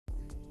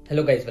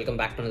Hello guys, welcome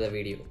back to another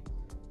video.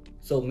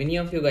 So many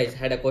of you guys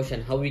had a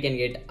question how we can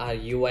get our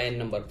UIN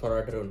number for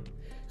our drone.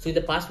 So in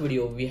the past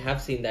video we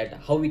have seen that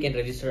how we can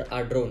register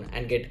our drone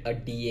and get a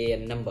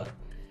DAN number.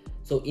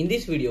 So in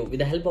this video, with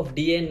the help of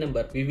DAN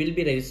number, we will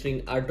be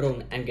registering our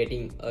drone and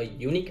getting a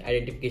unique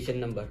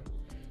identification number.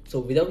 So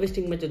without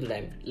wasting much of the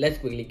time, let's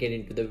quickly get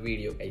into the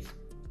video guys.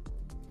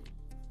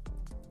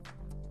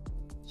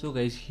 So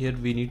guys, here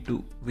we need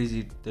to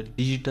visit the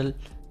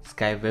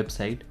Digitalsky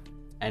website,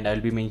 and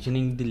I'll be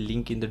mentioning the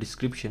link in the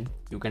description.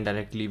 You can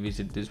directly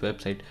visit this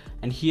website,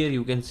 and here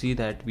you can see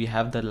that we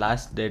have the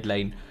last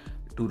deadline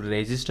to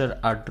register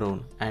our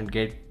drone and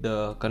get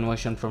the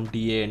conversion from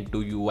DAN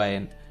to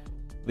UIN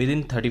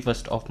within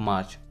 31st of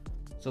March.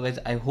 So guys,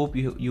 I hope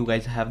you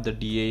guys have the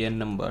DAN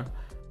number.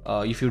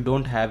 If you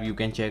don't have, you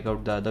can check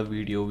out the other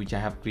video which I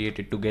have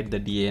created to get the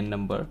DAN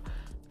number.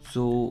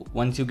 So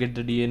once you get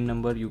the DAN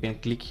number, you can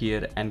click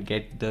here and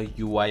get the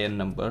UIN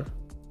number.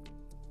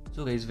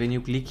 So guys, when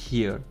you click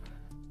here,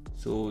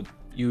 so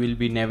you will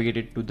be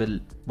navigated to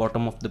the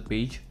bottom of the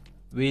page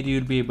where you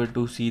will be able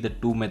to see the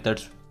two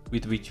methods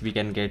with which we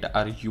can get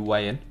our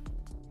UIN.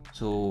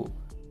 So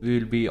we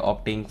will be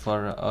opting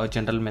for a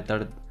general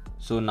method.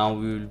 So now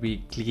we will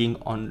be clicking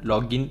on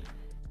login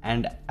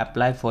and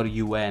apply for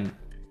UIN.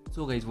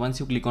 So guys,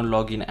 once you click on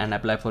login and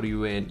apply for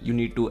UIN, you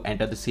need to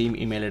enter the same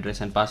email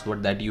address and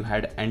password that you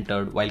had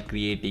entered while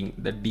creating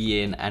the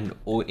DAN and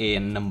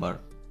OAN number.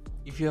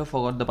 If you have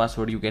forgot the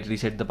password, you can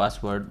reset the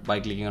password by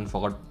clicking on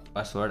forgot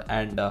password,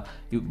 and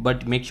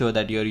but make sure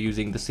that you are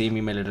using the same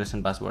email address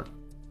and password.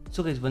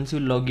 So guys, once you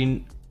log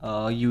in,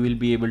 you will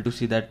be able to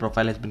see that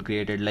profile has been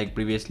created. Like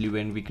previously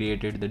when we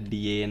created the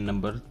DAN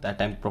number, that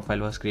time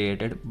profile was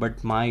created,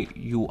 but my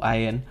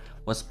UIN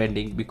was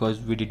pending because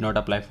we did not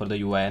apply for the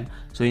UIN.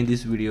 So in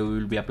this video we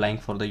will be applying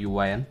for the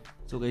UIN.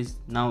 So guys,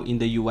 now in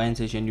the UIN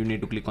session you need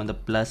to click on the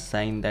plus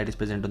sign that is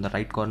present on the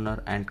right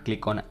corner and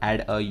click on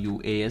add a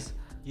UAS.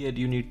 Here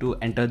you need to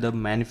enter the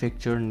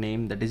manufacturer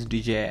name, that is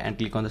DJI, and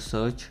click on the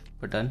search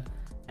button,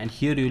 and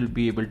here you will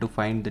be able to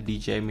find the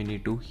DJI Mini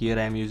 2. Here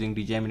I am using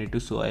DJI Mini 2,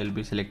 so I will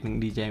be selecting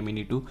DJI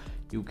Mini 2.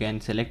 You can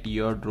select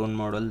your drone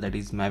model, that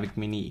is Mavic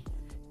Mini,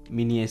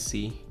 Mini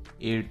SC,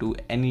 Air 2,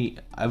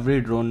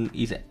 every drone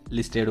is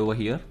listed over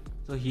here.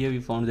 So here we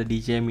found the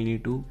DJI Mini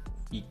 2.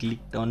 We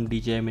clicked on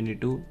DJI Mini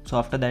 2. So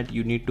after that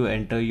you need to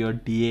enter your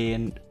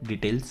DAN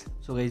details.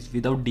 So guys,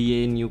 without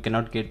DAN you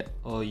cannot get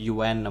a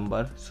UIN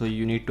number, so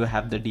you need to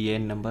have the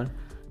DAN number.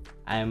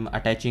 I am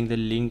attaching the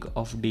link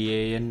of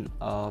DAN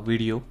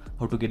video,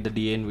 how to get the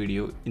DAN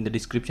video, in the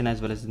description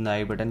as well as in the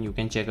I button. You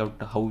can check out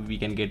how we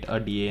can get a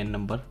DAN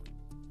number.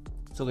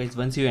 So guys,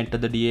 once you enter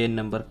the DAN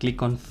number,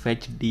 click on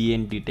fetch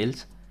DAN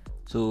details.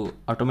 So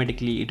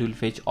automatically it will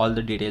fetch all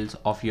the details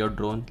of your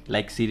drone,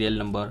 like serial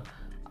number,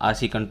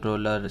 RC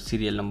controller,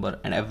 serial number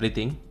and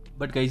everything.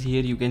 But guys,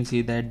 here you can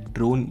see that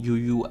drone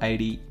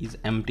UUID is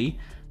empty.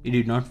 It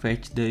did not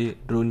fetch the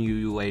drone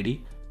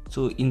UUID.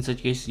 So in such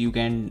case you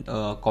can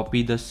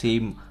copy the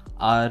same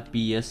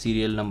RPS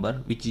serial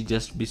number which is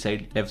just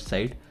beside left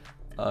side.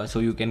 So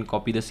you can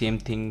copy the same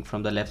thing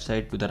from the left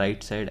side to the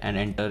right side and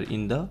enter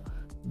in the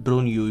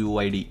drone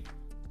UUID.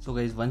 So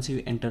guys, once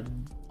you enter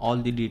all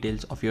the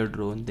details of your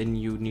drone, then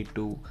you need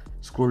to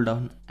scroll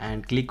down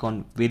and click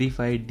on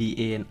verify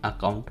DAN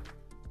account.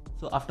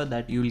 So after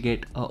that you will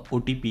get a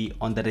OTP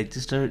on the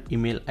registered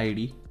email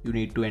ID. You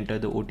need to enter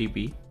the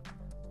OTP.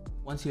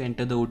 Once you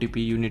enter the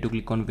OTP, you need to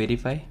click on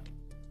verify.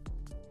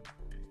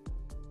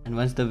 And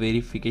once the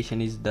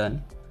verification is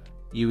done,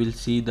 you will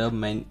see the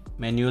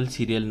manual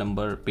serial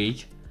number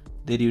page.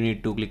 There you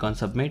need to click on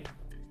submit,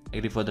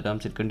 agree for the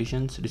terms and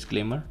conditions,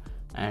 disclaimer,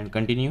 and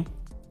continue.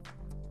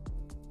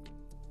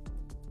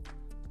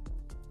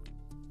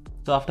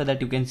 So after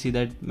that you can see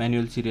that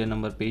manual serial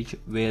number page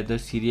where the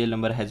serial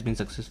number has been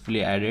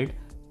successfully added.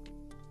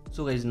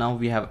 So guys, now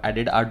we have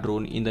added our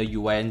drone in the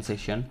UIN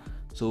session.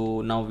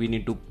 So now we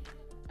need to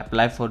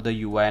apply for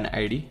the UIN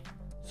ID.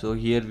 So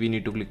here we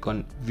need to click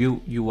on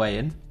view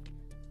UIN.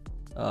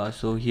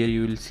 So here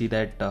you will see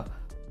that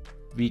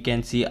we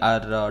can see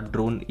our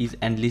drone is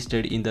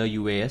enlisted in the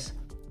UAS.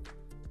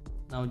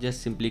 Now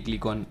just simply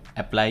click on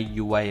apply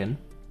UIN.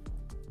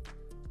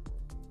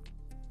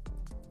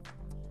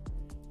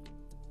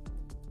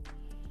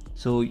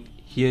 So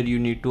here you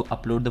need to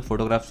upload the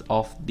photographs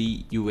of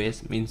the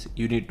UAS, means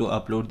you need to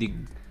upload the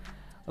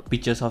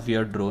pictures of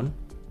your drone.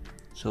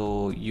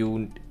 So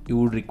you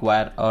would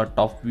require a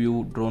top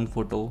view drone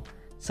photo,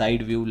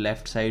 side view,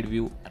 left side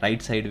view,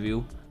 right side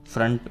view,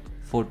 front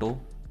photo,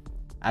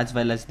 as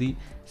well as the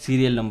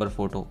serial number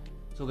photo.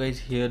 So guys,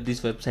 here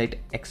this website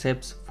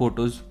accepts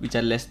photos which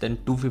are less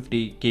than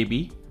 250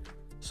 KB.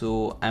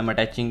 So I am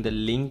attaching the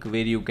link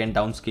where you can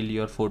downscale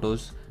your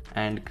photos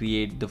and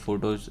create the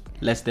photos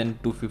less than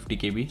 250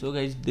 KB. So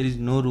guys, there is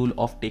no rule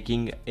of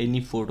taking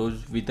any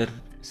photos with a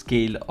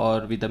scale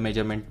or with a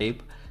measurement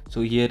tape.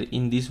 So here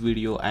in this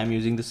video I am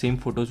using the same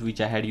photos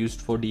which I had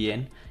used for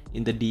DN.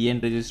 In the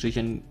DN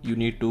registration you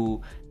need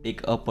to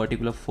take a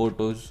particular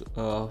photos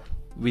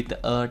with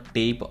a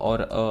tape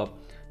or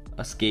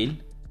a scale.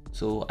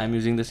 So I'm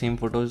using the same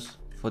photos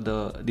for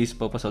this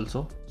purpose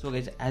also. So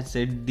guys, as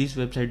said, this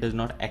website does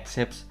not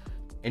accept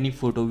any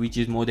photo which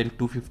is more than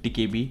 250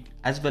 KB,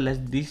 as well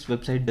as this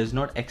website does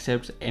not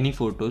accept any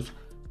photos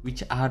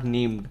which are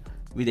named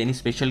with any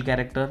special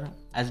character,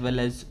 as well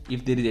as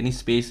if there is any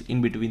space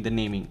in between the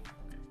naming.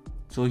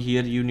 So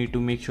here you need to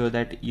make sure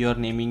that you are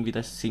naming with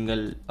a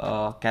single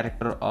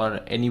character or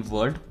any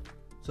word.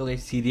 So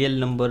guys, serial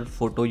number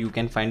photo, you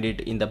can find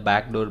it in the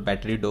back door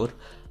battery door.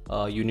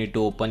 You need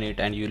to open it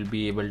and you will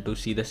be able to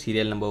see the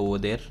serial number over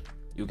there.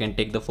 You can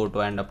take the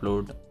photo and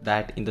upload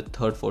that in the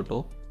third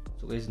photo.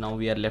 So guys, now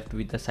we are left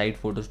with the side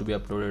photos to be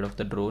uploaded of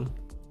the drone.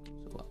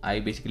 So I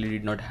basically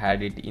did not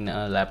had it in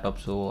a laptop,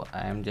 so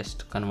I am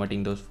just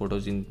converting those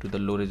photos into the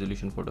low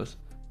resolution photos.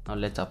 Now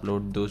let's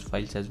upload those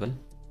files as well.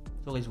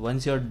 So guys,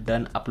 once you're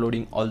done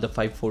uploading all the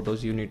 5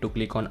 photos, you need to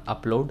click on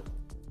upload.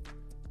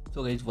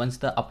 So guys, once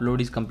the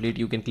upload is complete,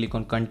 you can click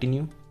on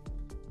continue,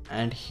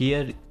 and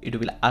here it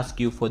will ask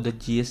you for the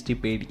GST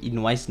paid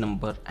invoice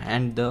number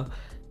and the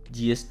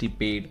GST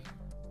paid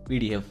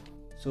PDF.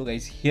 So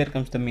guys, here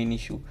comes the main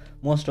issue.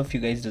 Most of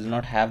you guys does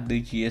not have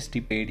the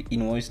GST paid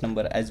invoice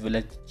number as well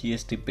as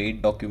GST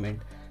paid document.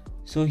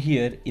 So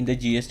here in the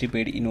GST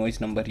paid invoice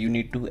number, you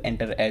need to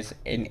enter as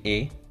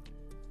NA,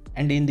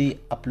 and in the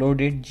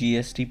uploaded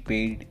GST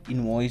paid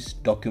invoice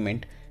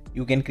document,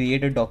 you can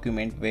create a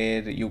document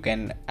where you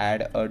can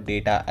add a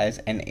data as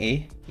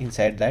NA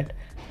inside that,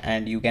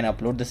 and you can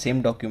upload the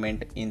same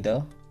document in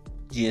the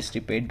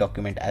GST paid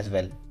document as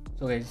well.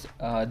 So guys,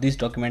 this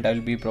document I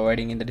will be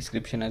providing in the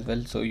description as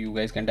well, so you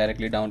guys can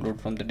directly download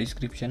from the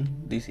description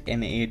this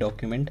NA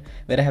document,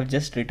 where I have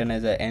just written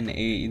as a NA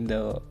in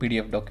the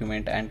PDF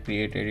document and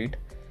created it.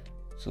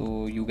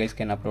 So you guys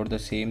can upload the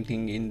same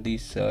thing in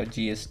this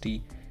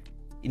GST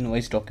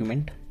invoice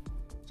document.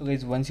 So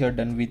guys, once you are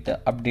done with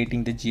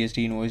updating the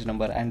GST invoice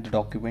number and the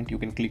document, you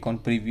can click on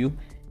preview.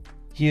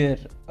 Here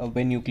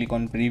when you click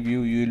on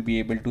preview, you will be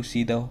able to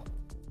see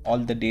all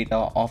the data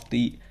of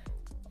the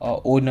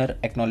owner,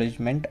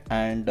 acknowledgement,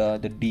 and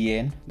the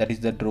DAN, that is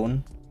the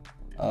drone.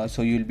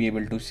 So you will be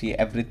able to see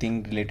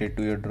everything related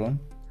to your drone,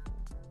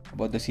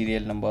 about the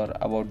serial number,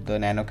 about the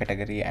nano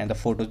category, and the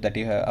photos that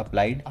you have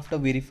applied. After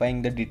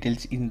verifying the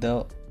details in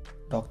the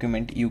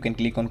document, you can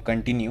click on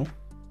continue.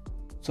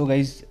 So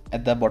guys,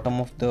 at the bottom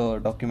of the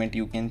document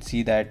you can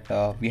see that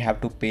we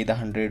have to pay the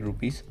 100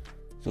 rupees.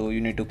 So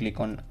you need to click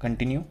on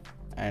continue,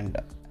 and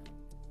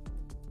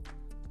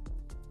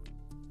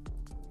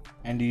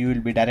you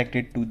will be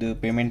directed to the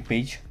payment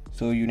page.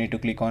 So you need to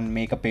click on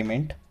make a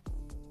payment.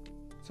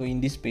 So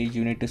in this page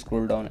you need to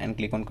scroll down and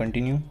click on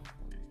continue.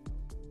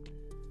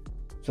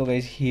 So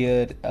guys,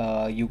 here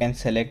you can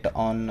select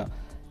on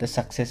the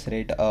success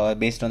rate.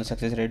 Based on the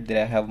success rate,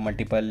 there I have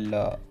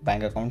multiple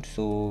bank accounts.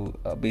 So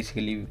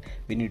basically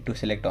we need to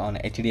select on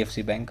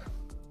HDFC Bank.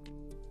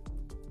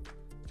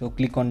 So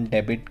click on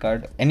debit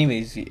card.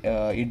 Anyways,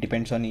 it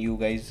depends on you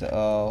guys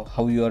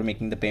how you are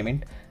making the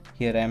payment.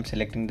 Here I am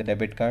selecting the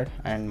debit card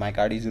and my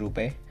card is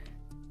RuPay.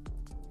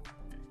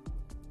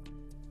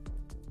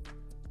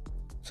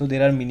 So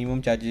there are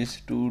minimum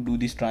charges to do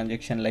this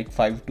transaction, like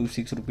 5 to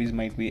 6 rupees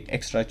might be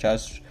extra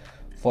charge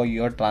for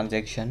your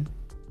transaction.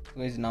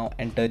 So guys, now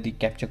enter the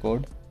captcha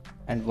code,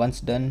 and once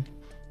done,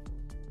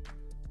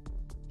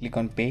 click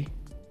on pay.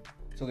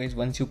 So guys,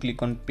 once you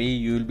click on pay,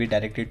 you will be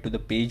directed to the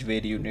page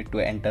where you need to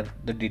enter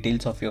the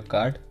details of your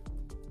card.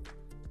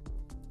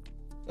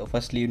 So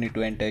firstly you need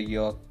to enter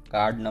your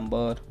card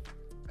number,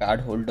 card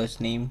holder's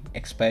name,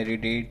 expiry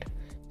date,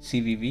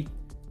 CVV.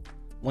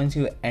 Once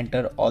you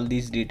enter all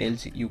these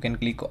details, you can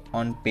click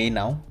on pay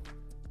now.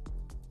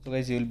 So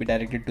guys, you will be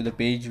directed to the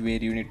page where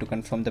you need to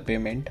confirm the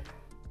payment.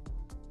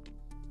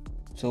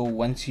 So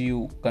once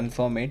you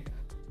confirm it,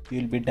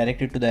 you will be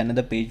directed to the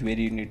another page where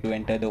you need to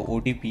enter the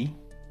OTP.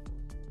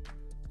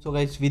 So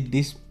guys, with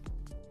this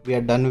we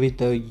are done with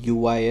the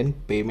UIN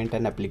payment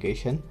and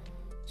application.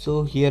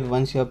 So here,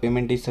 once your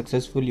payment is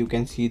successful, you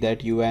can see that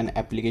UIN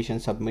application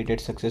submitted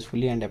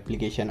successfully, and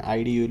application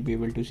ID you will be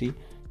able to see,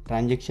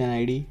 transaction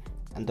ID,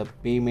 and the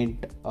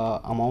payment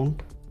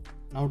amount.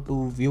 Now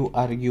to view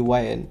our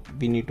UIN,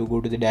 we need to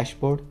go to the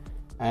dashboard,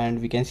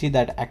 and we can see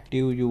that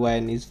active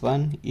UIN is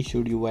 1,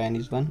 issued UIN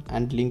is 1,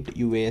 and linked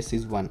UAS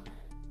is 1.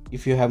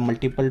 If you have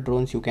multiple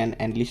drones, you can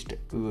enlist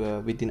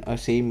within a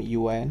same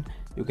UIN,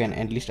 you can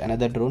enlist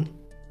another drone.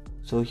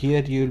 So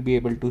here you will be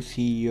able to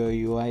see your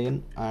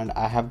UIN, and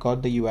I have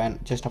got the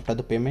UIN just after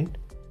the payment.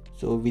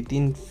 So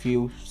within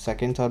few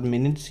seconds or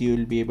minutes, you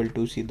will be able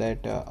to see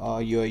that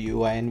your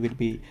UIN will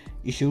be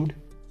issued.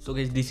 So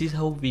guys, this is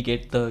how we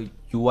get the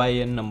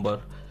UIN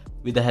number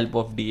with the help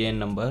of DAN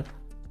number.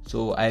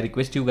 So I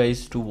request you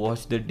guys to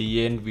watch the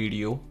DAN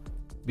video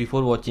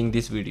before watching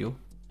this video,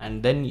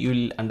 and then you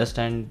will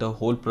understand the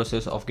whole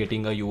process of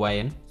getting a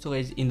UIN. So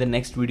guys, in the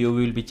next video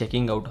we will be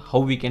checking out how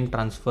we can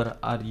transfer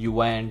our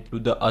UIN to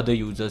the other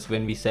users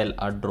when we sell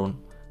our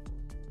drone.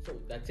 So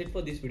that's it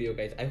for this video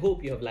guys. I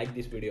hope you have liked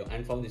this video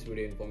and found this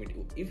video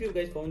informative. If you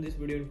guys found this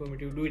video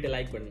informative, do hit a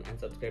like button and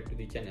subscribe to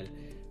the channel.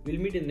 We'll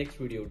meet in the next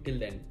video. Till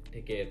then,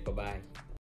 take care. Bye bye.